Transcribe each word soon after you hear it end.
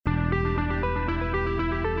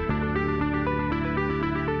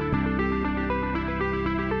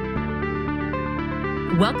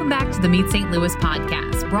Welcome back to the Meet St. Louis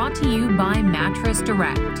podcast, brought to you by Mattress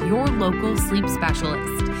Direct, your local sleep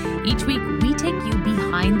specialist. Each week, we take you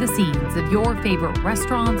behind the scenes of your favorite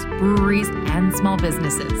restaurants, breweries, and small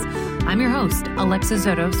businesses. I'm your host, Alexa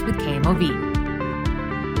Zotos with KMOV.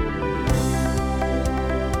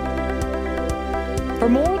 For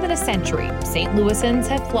more than a century, St. Louisans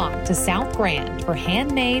have flocked to South Grand for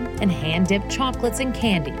handmade and hand-dipped chocolates and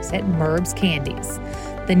candies at Merb's Candies.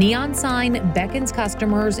 The neon sign beckons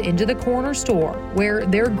customers into the corner store where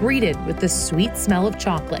they're greeted with the sweet smell of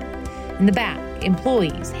chocolate. In the back,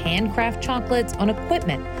 employees handcraft chocolates on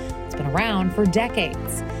equipment that's been around for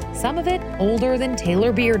decades, some of it older than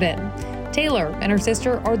Taylor Bearden. Taylor and her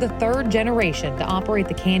sister are the third generation to operate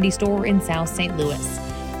the candy store in South St. Louis.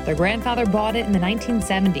 Their grandfather bought it in the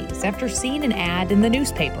 1970s after seeing an ad in the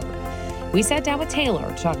newspaper. We sat down with Taylor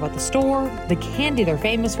to talk about the store, the candy they're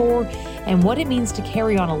famous for, and what it means to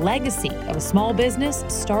carry on a legacy of a small business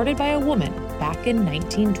started by a woman back in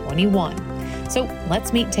 1921. So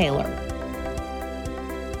let's meet Taylor.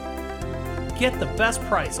 Get the best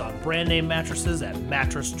price on brand name mattresses at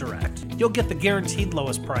Mattress Direct. You'll get the guaranteed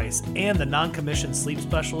lowest price, and the non-commissioned sleep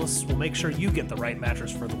specialists will make sure you get the right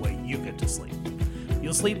mattress for the way you get to sleep.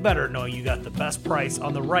 You'll sleep better knowing you got the best price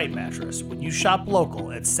on the right mattress when you shop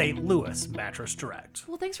local at St. Louis Mattress Direct.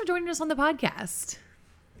 Well, thanks for joining us on the podcast.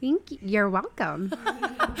 Thank you. You're welcome.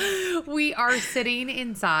 We are sitting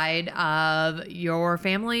inside of your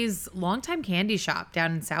family's longtime candy shop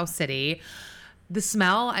down in South City. The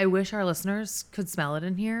smell, I wish our listeners could smell it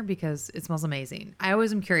in here because it smells amazing. I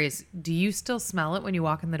always am curious, do you still smell it when you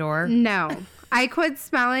walk in the door? No. I quit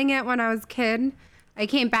smelling it when I was a kid. I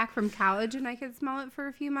came back from college and I could smell it for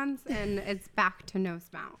a few months and it's back to no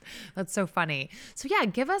smell. That's so funny. So yeah,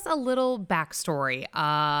 give us a little backstory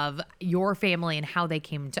of your family and how they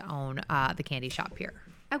came to own the candy shop here.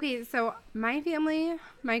 Okay, so my family,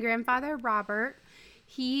 my grandfather, Robert,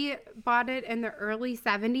 he bought it in the early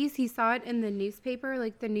 70s. He saw it in the newspaper,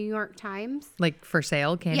 like the New York Times. Like for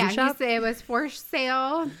sale candy shop? Yeah, he said it was for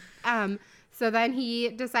sale. So then he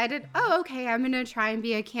decided, oh, okay, I'm going to try and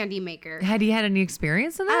be a candy maker. Had he had any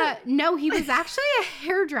experience in that? No, he was actually a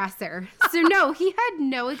hairdresser. So no, he had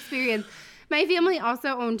no experience. My family also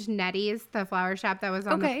owned Nettie's, the flower shop that was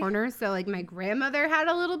on the corner. So like my grandmother had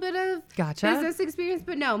a little bit of business experience.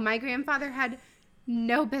 But no, my grandfather had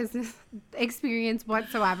no business experience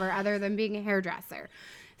whatsoever other than being a hairdresser.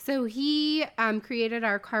 So he created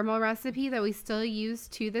our caramel recipe that we still use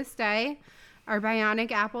to this day. Our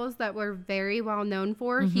Bionic apples that we're very well known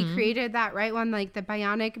for. Mm-hmm. He created that right when like the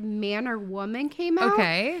Bionic Man or Woman came out.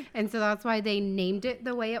 Okay. And so that's why they named it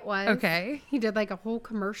the way it was. Okay. He did like a whole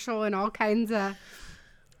commercial and all kinds of,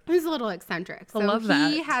 he was a little eccentric. So I love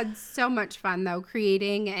that. He had so much fun though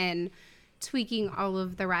creating and tweaking all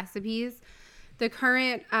of the recipes. The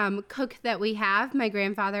current cook that we have, my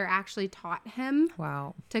grandfather actually taught him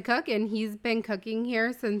to cook, and he's been cooking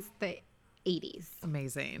here since the 80s.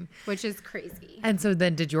 Amazing. Which is crazy. And so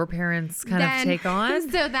then did your parents kind of take on?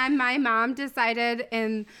 So then my mom decided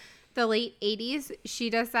in the late 80s, she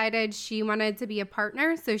decided she wanted to be a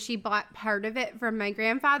partner. So she bought part of it from my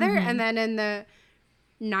grandfather. Mm-hmm. And then in the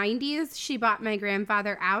 90s, she bought my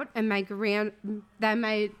grandfather out. And my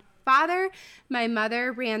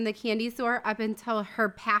mother ran the candy store up until her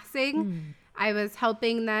passing. Mm. I was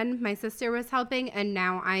helping then, my sister was helping, and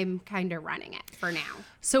now I'm kind of running it for now.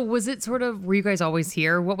 So was it sort of, were you guys always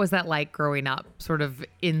here? What was that like growing up, sort of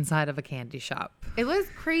inside of a candy shop? It was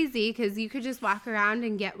crazy because you could just walk around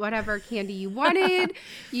and get whatever candy you wanted.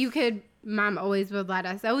 Mom always let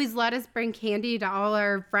us bring candy to all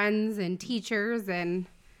our friends and teachers, and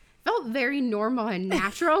felt very normal and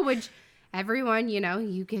natural, which everyone,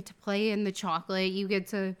 you get to play in the chocolate, you get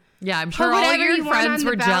to... Yeah, I'm sure all your friends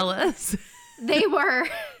were jealous. They were.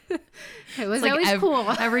 It was like always cool.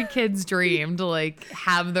 Every kid's dream to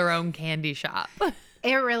have their own candy shop.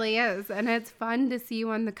 It really is. And it's fun to see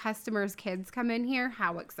when the customers' kids come in here,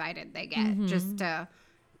 how excited they get just to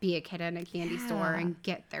be a kid in a candy store and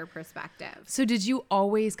get their perspective. So did you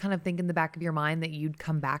always kind of think in the back of your mind that you'd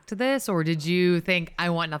come back to this? Or did you think,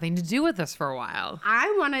 I want nothing to do with this for a while?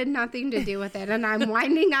 I wanted nothing to do with it. And I'm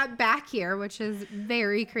winding up back here, which is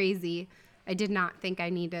very crazy. I did not think I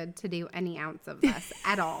needed to do any ounce of this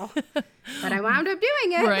at all, but I wound up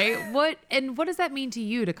doing it. Right. What does that mean to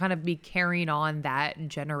you to kind of be carrying on that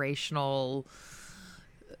generational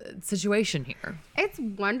situation here? It's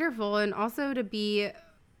wonderful. And also to be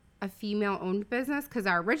a female-owned business because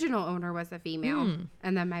our original owner was a female.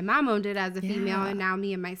 And then my mom owned it as a female, and now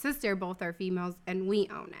me and my sister both are females, and we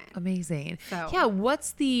own it. Amazing. So, yeah,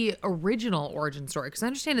 what's the original origin story? Because I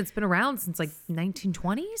understand it's been around since like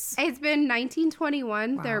 1920s? It's been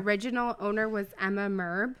 1921. Wow. The original owner was Emma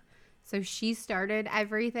Merb. So she started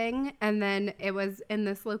everything, and then it was in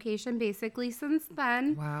this location basically since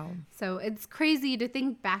then. Wow. So it's crazy to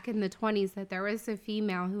think back in the 20s that there was a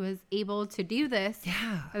female who was able to do this.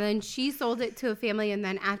 Yeah. And then she sold it to a family, and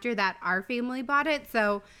then after that, our family bought it.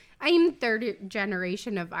 So I'm third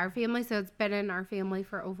generation of our family, so it's been in our family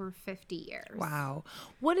for over 50 years. Wow.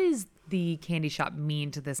 What does the candy shop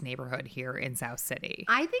mean to this neighborhood here in South City?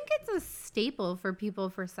 I think it's a staple for people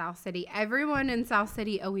for South City. Everyone in South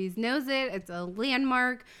City always knows it. It's a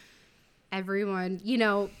landmark. Everyone,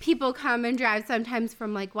 people come and drive sometimes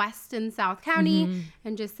from like West and South County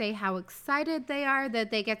and just say how excited they are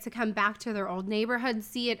that they get to come back to their old neighborhood,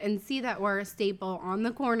 see it, and see that we're a staple on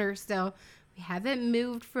the corner still. We haven't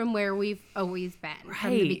moved from where we've always been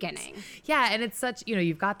from the beginning. Yeah, and it's such,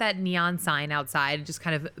 you've got that neon sign outside just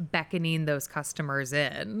kind of beckoning those customers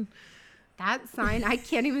in. That sign, I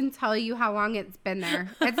can't even tell you how long it's been there.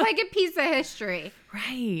 It's like a piece of history.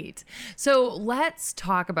 Right. So let's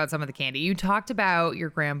talk about some of the candy. You talked about your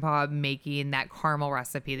grandpa making that caramel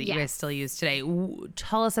recipe that you guys still use today.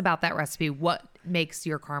 Tell us about that recipe. What makes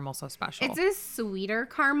your caramel so special? It's a sweeter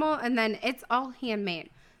caramel, and then it's all handmade.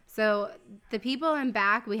 So the people in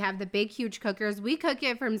back, we have the big, huge cookers. We cook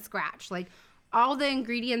it from scratch. Like all the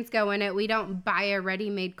ingredients go in it. We don't buy a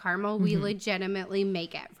ready-made caramel. We legitimately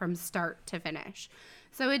make it from start to finish.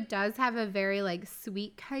 So it does have a very like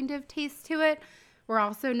sweet kind of taste to it. We're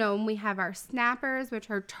also known, we have our snappers, which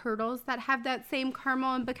are turtles that have that same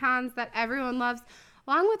caramel and pecans that everyone loves,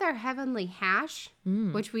 along with our heavenly hash,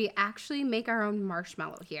 which we actually make our own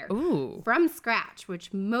marshmallow here. Ooh. From scratch,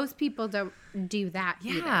 which most people don't do that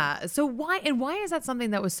either. So why is that something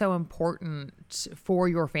that was so important for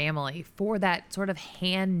your family, for that sort of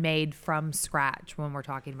handmade from scratch when we're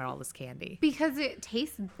talking about all this candy? Because it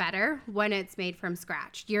tastes better when it's made from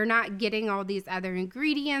scratch. You're not getting all these other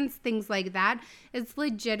ingredients, things like that. It's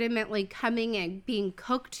legitimately coming and being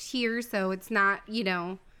cooked here, so it's not,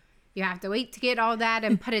 you have to wait to get all that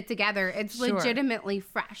and put it together. It's legitimately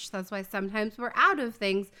fresh. That's why sometimes we're out of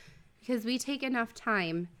things, because we take enough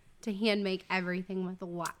time to hand make everything with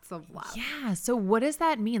lots of love. Yeah. So what does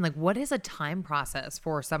that mean? Like, what is a time process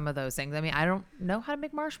for some of those things? I mean, I don't know how to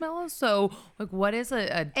make marshmallows. So like, what is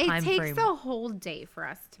a time frame? It takes a whole day for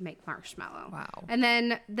us to make marshmallow. Wow. And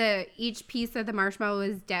then each piece of the marshmallow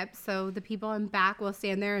is dipped. So the people in back will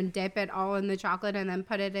stand there and dip it all in the chocolate and then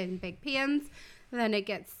put it in big pans. Then it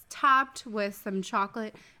gets topped with some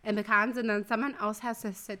chocolate and pecans, and then someone else has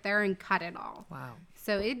to sit there and cut it all. Wow.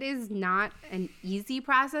 So it is not an easy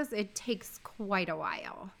process. It takes quite a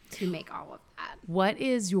while to make all of that. What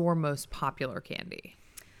is your most popular candy?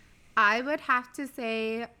 I would have to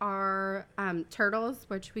say our turtles,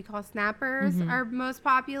 which we call snappers, are most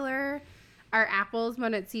popular. Our apples,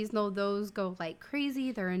 when it's seasonal, those go like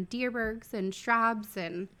crazy. They're in Dierbergs and Straubs,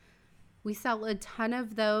 and we sell a ton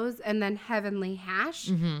of those. And then Heavenly Hash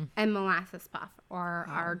and Molasses Puff are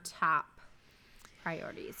our top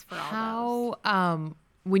priorities for all those.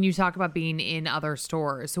 When you talk about being in other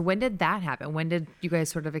stores, so when did that happen? When did you guys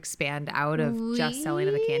sort of expand out of just selling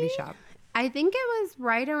in the candy shop? I think it was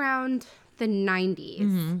right around the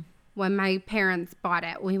 90s when my parents bought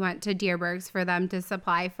it. We went to Dierbergs for them to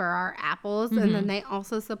supply for our apples, and then they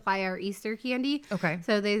also supply our Easter candy. Okay.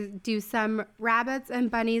 So they do some rabbits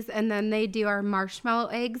and bunnies, and then they do our marshmallow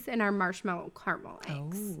eggs and our marshmallow caramel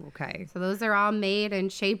eggs. Oh, okay. So those are all made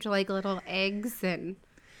and shaped like little eggs, and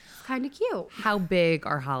it's kind of cute. How big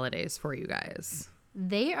are holidays for you guys?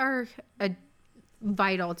 They are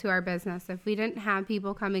vital to our business. If we didn't have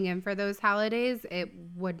people coming in for those holidays, it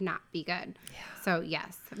would not be good. Yeah. So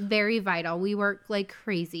yes, very vital. We work like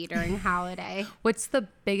crazy during holiday. What's the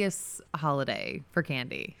biggest holiday for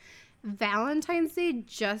candy? Valentine's Day,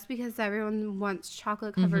 just because everyone wants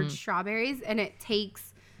chocolate covered strawberries, and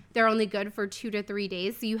they're only good for 2 to 3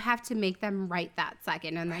 days. So you have to make them right that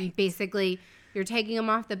second. And then basically you're taking them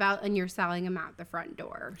off the belt and you're selling them out the front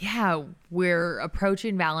door. Yeah, we're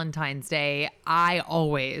approaching Valentine's Day. I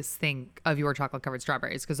always think of your chocolate covered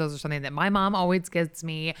strawberries because those are something that my mom always gets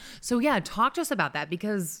me. So yeah, talk to us about that,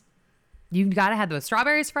 because you've got to have those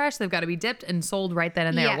strawberries fresh. They've got to be dipped and sold right then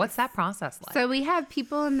and there. Yes. What's that process like? So we have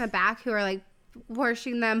people in the back who are like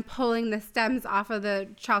washing them, pulling the stems off of the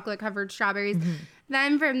chocolate covered strawberries.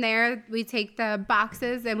 Then from there, we take the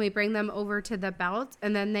boxes and we bring them over to the belt,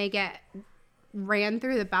 and then they get ran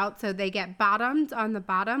through the belt, so they get bottomed on the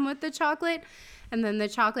bottom with the chocolate, and then the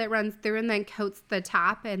chocolate runs through and then coats the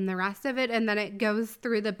top and the rest of it, and then it goes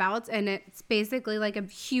through the belt, and it's basically like a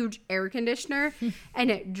huge air conditioner,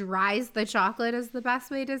 and it dries the chocolate is the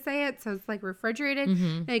best way to say it, so it's like refrigerated,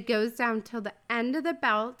 and it goes down till the end of the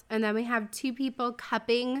belt, and then we have 2 people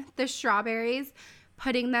cupping the strawberries,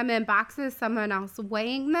 putting them in boxes, someone else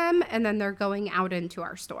weighing them, and then they're going out into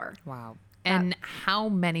our store. Wow. And how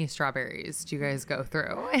many strawberries do you guys go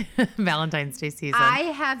through Valentine's Day season? I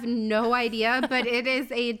have no idea, but it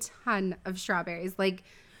is a ton of strawberries. Like,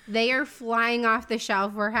 they are flying off the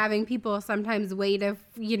shelf. We're having people sometimes wait if,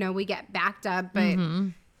 we get backed up, but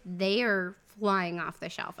they are flying off the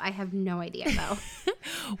shelf. I have no idea, though.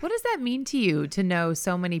 What does that mean to you to know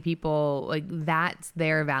so many people, like, that's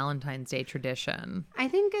their Valentine's Day tradition? I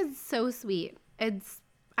think it's so sweet. It's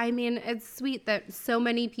sweet that so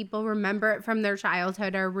many people remember it from their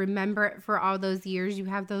childhood or remember it for all those years. You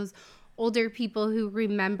have those older people who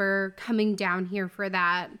remember coming down here for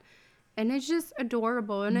that. And it's just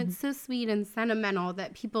adorable. And it's so sweet and sentimental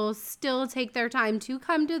that people still take their time to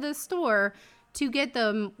come to the store to get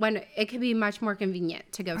them when it can be much more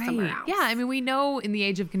convenient to go somewhere else. Yeah, I mean, we know in the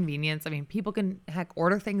age of convenience, I mean, people can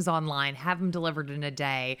order things online, have them delivered in a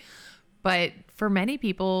day. But for many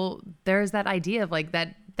people, there's that idea of like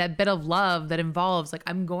that bit of love that involves like,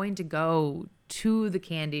 I'm going to go to the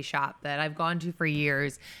candy shop that I've gone to for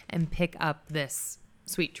years and pick up this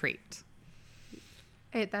sweet treat.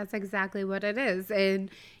 That's exactly what it is. And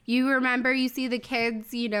you see the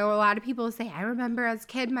kids, a lot of people say, I remember as a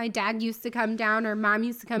kid, my dad used to come down or mom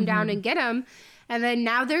used to come down and get them. And then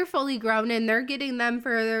now they're fully grown and they're getting them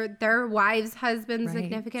for their wives, husbands,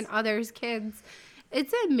 significant others, kids.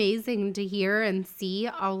 It's amazing to hear and see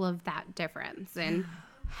all of that difference and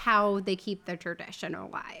how they keep the tradition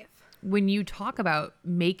alive. When you talk about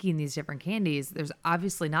making these different candies, there's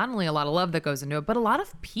obviously not only a lot of love that goes into it, but a lot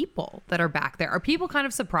of people that are back there. Are people kind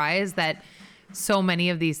of surprised that so many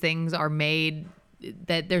of these things are made,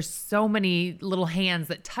 that there's so many little hands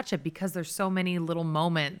that touch it because there's so many little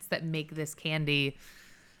moments that make this candy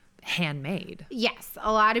handmade? Yes.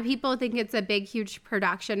 A lot of people think it's a big, huge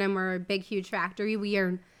production and we're a big, huge factory. We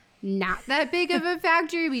are not that big of a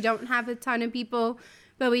factory. We don't have a ton of people,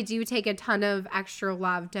 but we do take a ton of extra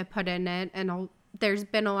love to put in it. And there's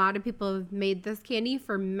been a lot of people who've made this candy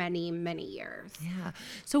for many, many years. Yeah.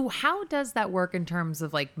 So how does that work in terms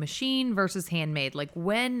of like machine versus handmade? Like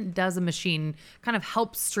when does a machine kind of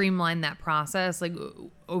help streamline that process? Like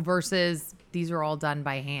versus these are all done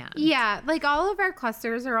by hand? Yeah. Like all of our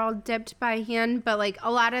clusters are all dipped by hand, but like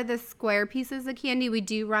a lot of the square pieces of candy, we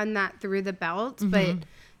do run that through the belt. But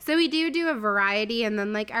so we do a variety. And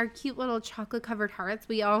then like our cute little chocolate covered hearts,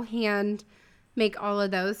 we all hand make all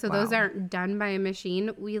of those. So those aren't done by a machine.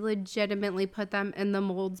 We legitimately put them in the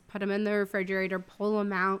molds, put them in the refrigerator, pull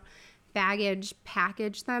them out, package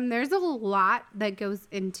them. There's a lot that goes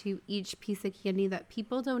into each piece of candy that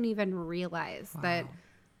people don't even realize that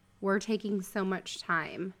we're taking so much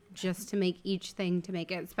time just to make each thing to make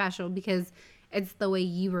it special because it's the way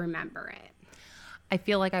you remember it. I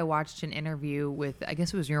feel like I watched an interview with, I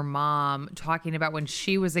guess it was your mom, talking about when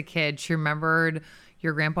she was a kid, she remembered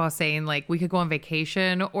your grandpa saying like, we could go on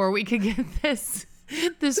vacation or we could get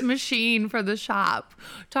this machine for the shop.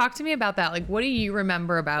 Talk to me about that. Like, what do you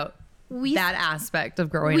remember about that aspect of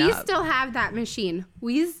growing up? We still have that machine.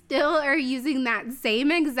 We still are using that same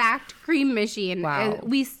exact cream machine. Wow. And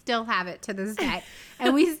we still have it to this day.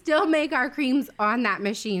 And we still make our creams on that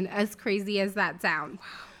machine, as crazy as that sounds. Wow.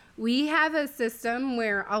 We have a system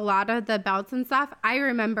where a lot of the belts and stuff I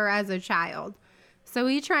remember as a child. So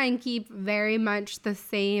we try and keep very much the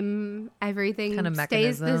same, everything kind of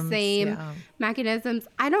stays the same mechanisms.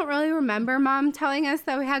 I don't really remember Mom telling us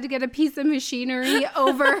that we had to get a piece of machinery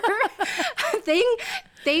over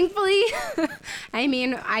Thankfully, I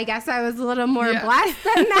mean, I guess I was a little more blessed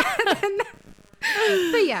than that.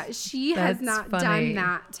 But yeah, she has not done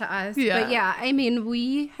that to us. Yeah. But yeah, I mean,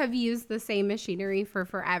 we have used the same machinery for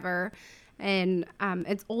forever. And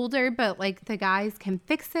it's older, but like the guys can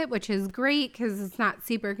fix it, which is great because it's not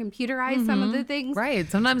super computerized, some of the things. Right.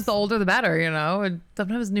 Sometimes the older the better, And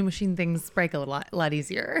sometimes new machine things break a lot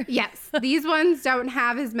easier. Yes. These ones don't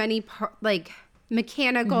have as many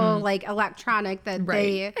mechanical, like electronic that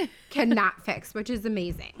they cannot fix, which is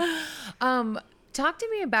amazing. Talk to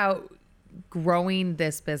me about growing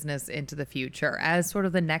this business into the future as sort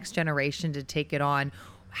of the next generation to take it on.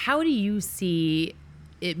 How do you see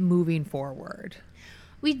it moving forward?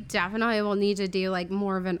 We definitely will need to do like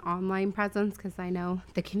more of an online presence because I know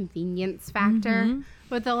the convenience factor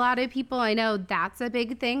with a lot of people. I know that's a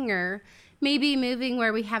big thing, or maybe moving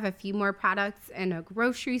where we have a few more products in a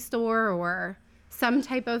grocery store or some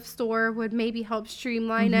type of store would maybe help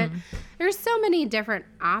streamline it. There's so many different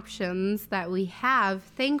options that we have,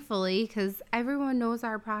 thankfully, because everyone knows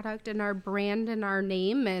our product and our brand and our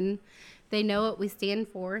name, and they know what we stand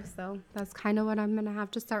for. So that's kind of what I'm going to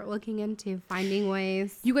have to start looking into, finding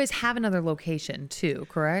ways. You guys have another location too,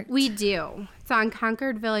 correct? We do. It's on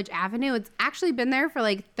Concord Village Avenue. It's actually been there for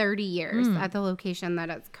like 30 years at the location that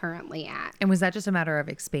it's currently at. And was that just a matter of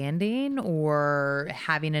expanding or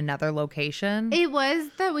having another location? It was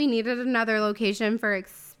that we needed another location for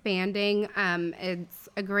expanding. It's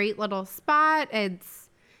a great little spot. It's,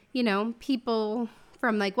 you know, people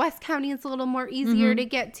from like West County, it's a little more easier to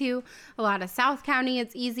get to. A lot of South County,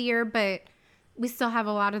 it's easier, but we still have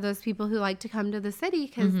a lot of those people who like to come to the city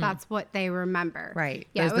because that's what they remember. Right.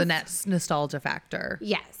 Yeah, there's the nostalgia factor.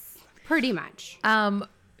 Yes, pretty much.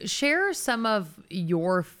 Share some of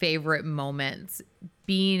your favorite moments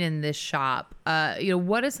being in this shop. You know,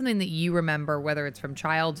 what is something that you remember, whether it's from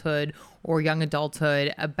childhood or young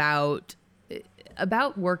adulthood, about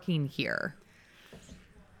working here?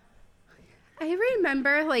 I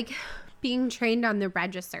remember like being trained on the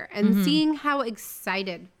register and seeing how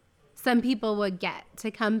excited some people would get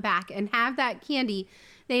to come back and have that candy.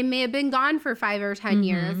 They may have been gone for 5 or 10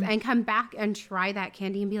 years and come back and try that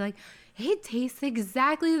candy and be like, it tastes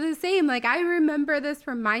exactly the same. Like, I remember this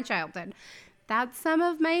from my childhood. That's some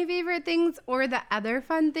of my favorite things. Or the other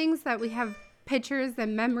fun things that we have pictures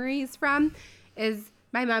and memories from is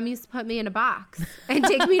my mom used to put me in a box and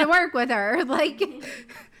take me to work with her. Like,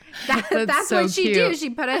 that's so what she do. She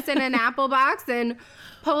put us in an apple box and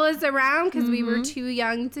pull us around because we were too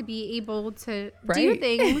young to be able to do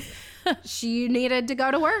things. She needed to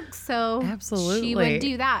go to work, so absolutely she would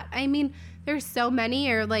do that. I mean, there's so many,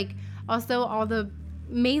 or like also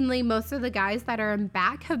mainly most of the guys that are in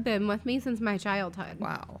back have been with me since my childhood.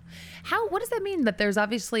 Wow. What does that mean that there's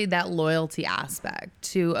obviously that loyalty aspect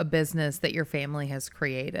to a business that your family has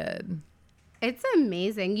created? It's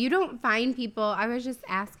amazing. You don't find people. I was just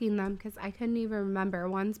asking them because I couldn't even remember.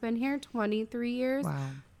 One's been here 23 years. Wow.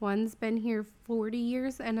 One's been here 40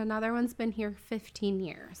 years, and another one's been here 15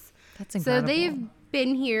 years. That's incredible. So they've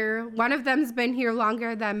been here. One of them's been here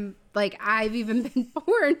longer than like I've even been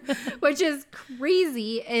born, which is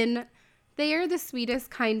crazy. And they are the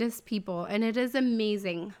sweetest, kindest people, and it is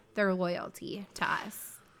amazing their loyalty to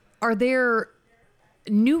us. Are there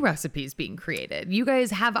new recipes being created? You guys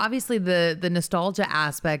have obviously the nostalgia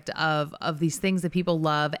aspect of these things that people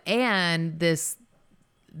love, and this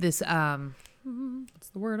what's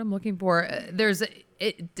the word I'm looking for?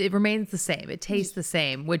 It remains the same. It tastes the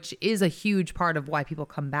same, which is a huge part of why people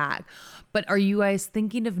come back. But are you guys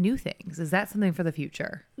thinking of new things? Is that something for the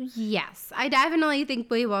future? Yes, I definitely think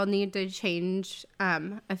we will need to change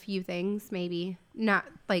a few things, maybe not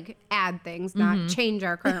like add things, not change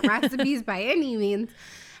our current recipes by any means.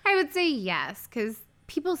 I would say yes, because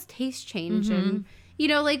people's tastes change. And, you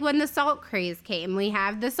know, like when the salt craze came, we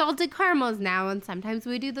have the salted caramels now, and sometimes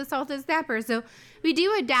we do the salted snappers. So we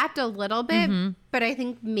do adapt a little bit, but I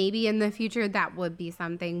think maybe in the future that would be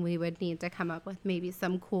something we would need to come up with, maybe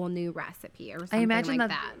some cool new recipe or something. I imagine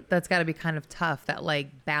like that's got to be kind of tough, that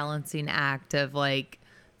like balancing act of like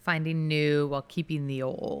finding new while keeping the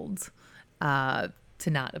old, to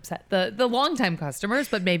not upset the longtime customers,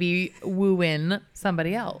 but maybe woo in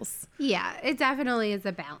somebody else. Yeah, it definitely is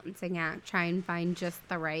a balancing act. Try and find just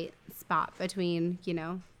the right spot between, you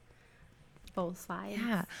know, both sides.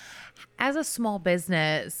 Yeah. As a small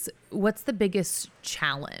business, what's the biggest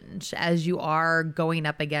challenge as you are going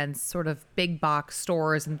up against sort of big box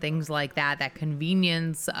stores and things like that, that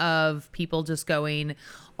convenience of people just going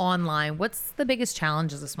online? What's the biggest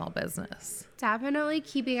challenge as a small business? Definitely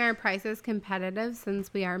keeping our prices competitive,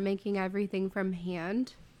 since we are making everything from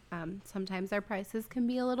hand. Sometimes our prices can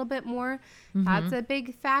be a little bit more. That's a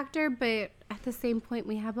big factor, but at the same point,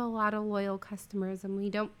 we have a lot of loyal customers and we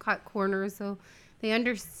don't cut corners, so they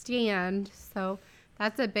understand. So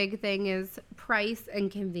that's a big thing, is price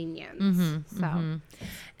and convenience.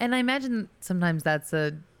 And I imagine sometimes that's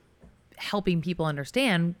helping people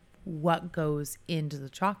understand what goes into the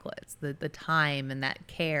chocolates, the time and that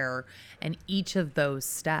care and each of those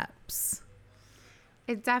steps.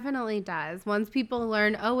 It definitely does. Once people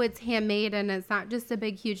learn, oh, it's handmade and it's not just a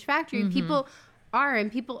big, huge factory, people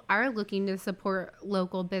are looking to support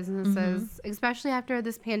local businesses, especially after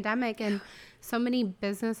this pandemic and so many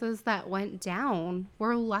businesses that went down.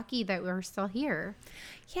 We're lucky that we're still here.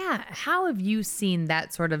 Yeah. How have you seen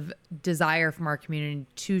that sort of desire from our community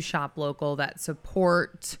to shop local, that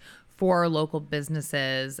support for local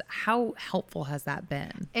businesses. How helpful has that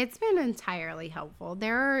been? It's been entirely helpful.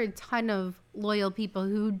 There are a ton of loyal people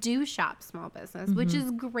who do shop small business, which is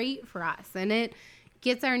great for us. And it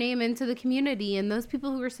gets our name into the community. And those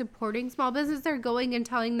people who are supporting small business are going and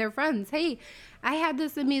telling their friends, hey, I had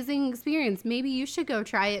this amazing experience. Maybe you should go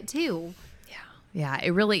try it too. Yeah, it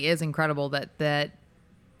really is incredible that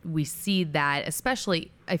we see that, especially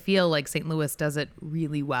I feel like St. Louis does it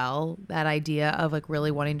really well, that idea of like really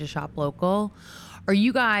wanting to shop local. Are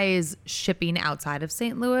you guys shipping outside of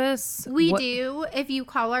St. Louis? We do. If you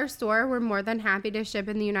call our store, we're more than happy to ship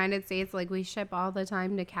in the United States. Like we ship all the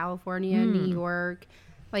time to California, New York.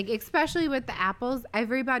 Like especially with the apples,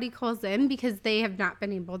 everybody calls in because they have not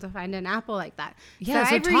been able to find an apple like that. Yeah,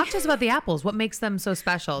 so talk to us about the apples. What makes them so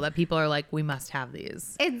special that people are like, we must have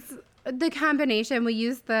these? It's the combination. We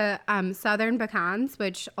use the Southern pecans,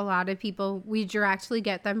 which a lot of people, we directly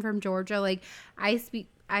get them from Georgia. Like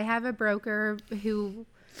I have a broker who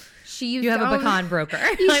she used to own. You have a pecan broker.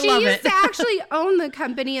 I love it. She used to actually own the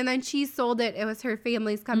company, and then she sold it. It was her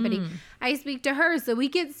family's company. I speak to her, so we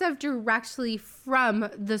get stuff directly from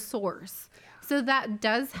the source. So that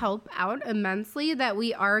does help out immensely that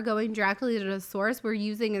we are going directly to the source. We're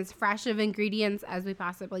using as fresh of ingredients as we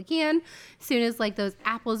possibly can. As soon as like those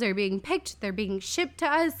apples are being picked, they're being shipped to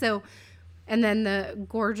us. So, and then the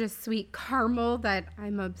gorgeous sweet caramel that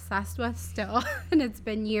I'm obsessed with still, and it's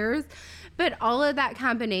been years. But all of that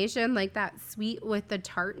combination, like that sweet with the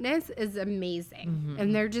tartness, is amazing.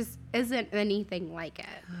 And there just isn't anything like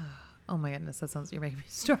it. Oh my goodness, that sounds, you're making me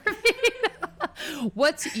starving.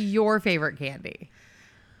 What's your favorite candy?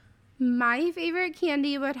 My favorite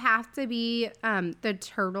candy would have to be the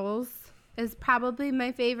Turtles is probably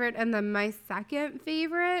my favorite. And then my second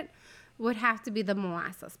favorite would have to be the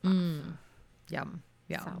molasses puff. Yum.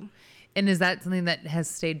 So. And is that something that has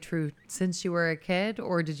stayed true since you were a kid,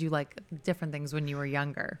 or did you like different things when you were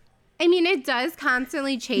younger? I mean, it does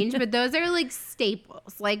constantly change, but those are like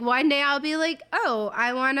staples. Like one day I'll be like, oh,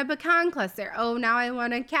 I want a pecan cluster. Oh, now I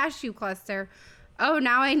want a cashew cluster. Oh,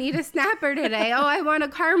 now I need a snapper today. Oh, I want a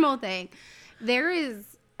caramel thing. There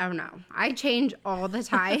is, I don't know. I change all the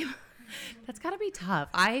time. That's got to be tough.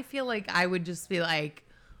 I feel like I would just be like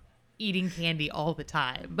eating candy all the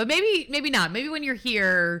time. But maybe not. Maybe when you're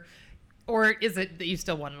here, or is it that you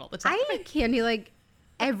still want it all the time? I eat candy like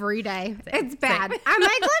every day. It's bad. I'm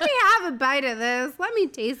like, let me have a bite of this. Let me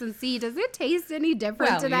taste and see. Does it taste any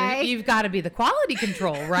different today? You've got to be the quality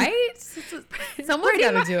control, right? Someone's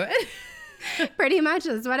got to do it. Pretty much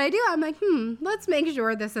is what I do. I'm like, let's make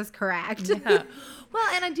sure this is correct. Yeah. Well,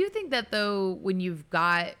 and I do think that though, when you've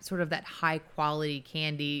got sort of that high quality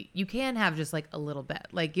candy, you can have just like a little bit.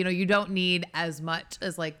 Like, you don't need as much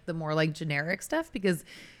as like the more like generic stuff, because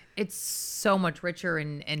it's so much richer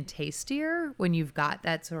and tastier when you've got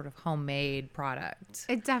that sort of homemade product.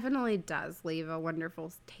 It definitely does leave a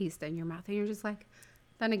wonderful taste in your mouth. And you're just like,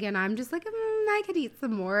 then again, I'm just like, I could eat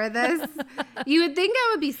some more of this. You would think I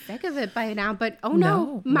would be sick of it by now, but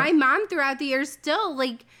no. My mom throughout the years still,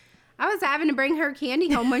 like, I was having to bring her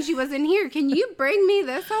candy home when she wasn't here. Can you bring me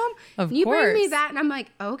this home? Can you bring me that? And I'm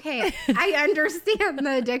like, okay, I understand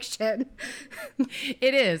the addiction.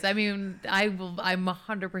 It is. I mean, I'm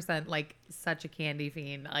 100% like such a candy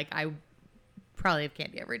fiend. Like I probably have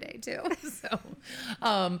candy every day too.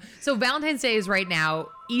 So Valentine's Day is right now,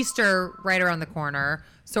 Easter right around the corner.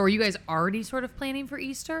 So are you guys already sort of planning for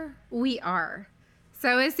Easter? We are.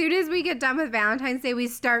 So as soon as we get done with Valentine's Day, we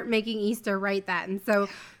start making Easter right then. So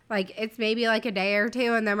like it's maybe like a day or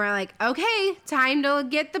two, and then we're like, okay, time to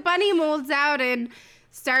get the bunny molds out and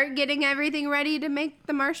start getting everything ready to make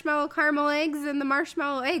the marshmallow caramel eggs and the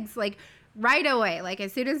marshmallow eggs like right away. Like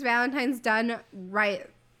as soon as Valentine's done, right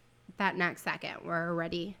that next second, we're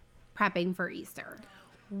already prepping for Easter.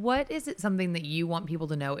 What is it something that you want people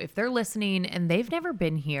to know if they're listening and they've never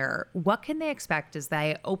been here? What can they expect as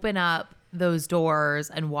they open up those doors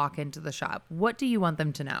and walk into the shop? What do you want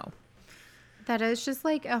them to know? That it's just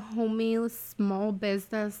like a homey small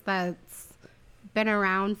business that's been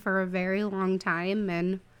around for a very long time,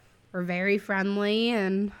 and we're very friendly.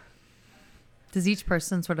 And does each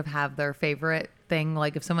person sort of have their favorite thing?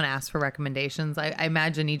 Like if someone asks for recommendations, I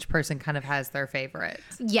imagine each person kind of has their favorite.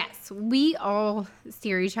 Yes, we all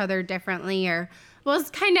steer each other differently, or we'll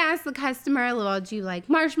just kind of ask the customer, well, do you like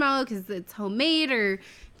marshmallow because it's homemade, or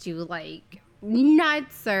do you like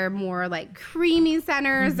nuts or more like creamy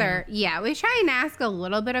centers? Or we try and ask a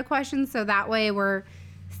little bit of questions so that way we're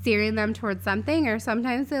steering them towards something. Or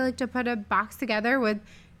sometimes they like to put a box together with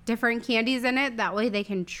different candies in it, that way they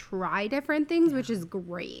can try different things, which is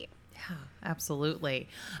great. absolutely.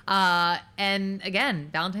 And again,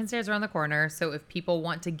 Valentine's Day is around the corner. So if people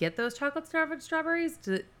want to get those chocolate strawberries,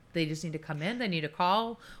 they just need to come in. They need to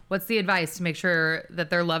call. What's the advice to make sure that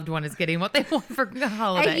their loved one is getting what they want for the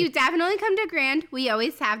holiday? You definitely come to Grand. We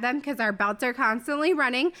always have them because our belts are constantly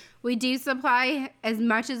running. We do supply as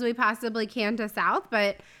much as we possibly can to South,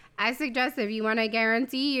 but I suggest if you want to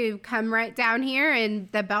guarantee, you come right down here, and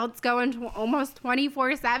the belt's going almost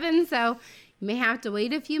 24/7. So you may have to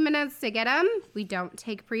wait a few minutes to get them. We don't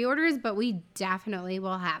take pre-orders, but we definitely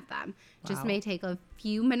will have them. Wow. Just may take a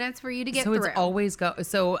few minutes for you to get through. So it's always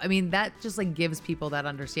So, I mean, that just like gives people that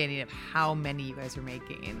understanding of how many you guys are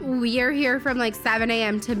making. We are here from like 7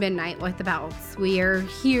 a.m. to midnight with the belts. We are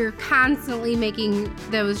here constantly making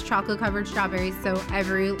those chocolate covered strawberries so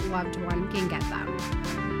every loved one can get them.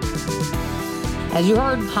 As you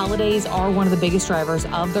heard, holidays are one of the biggest drivers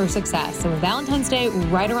of their success. So with Valentine's Day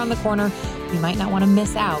right around the corner, you might not want to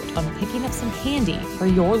miss out on picking up some candy for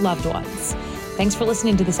your loved ones. Thanks for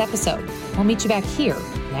listening to this episode. We'll meet you back here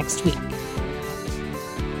next week.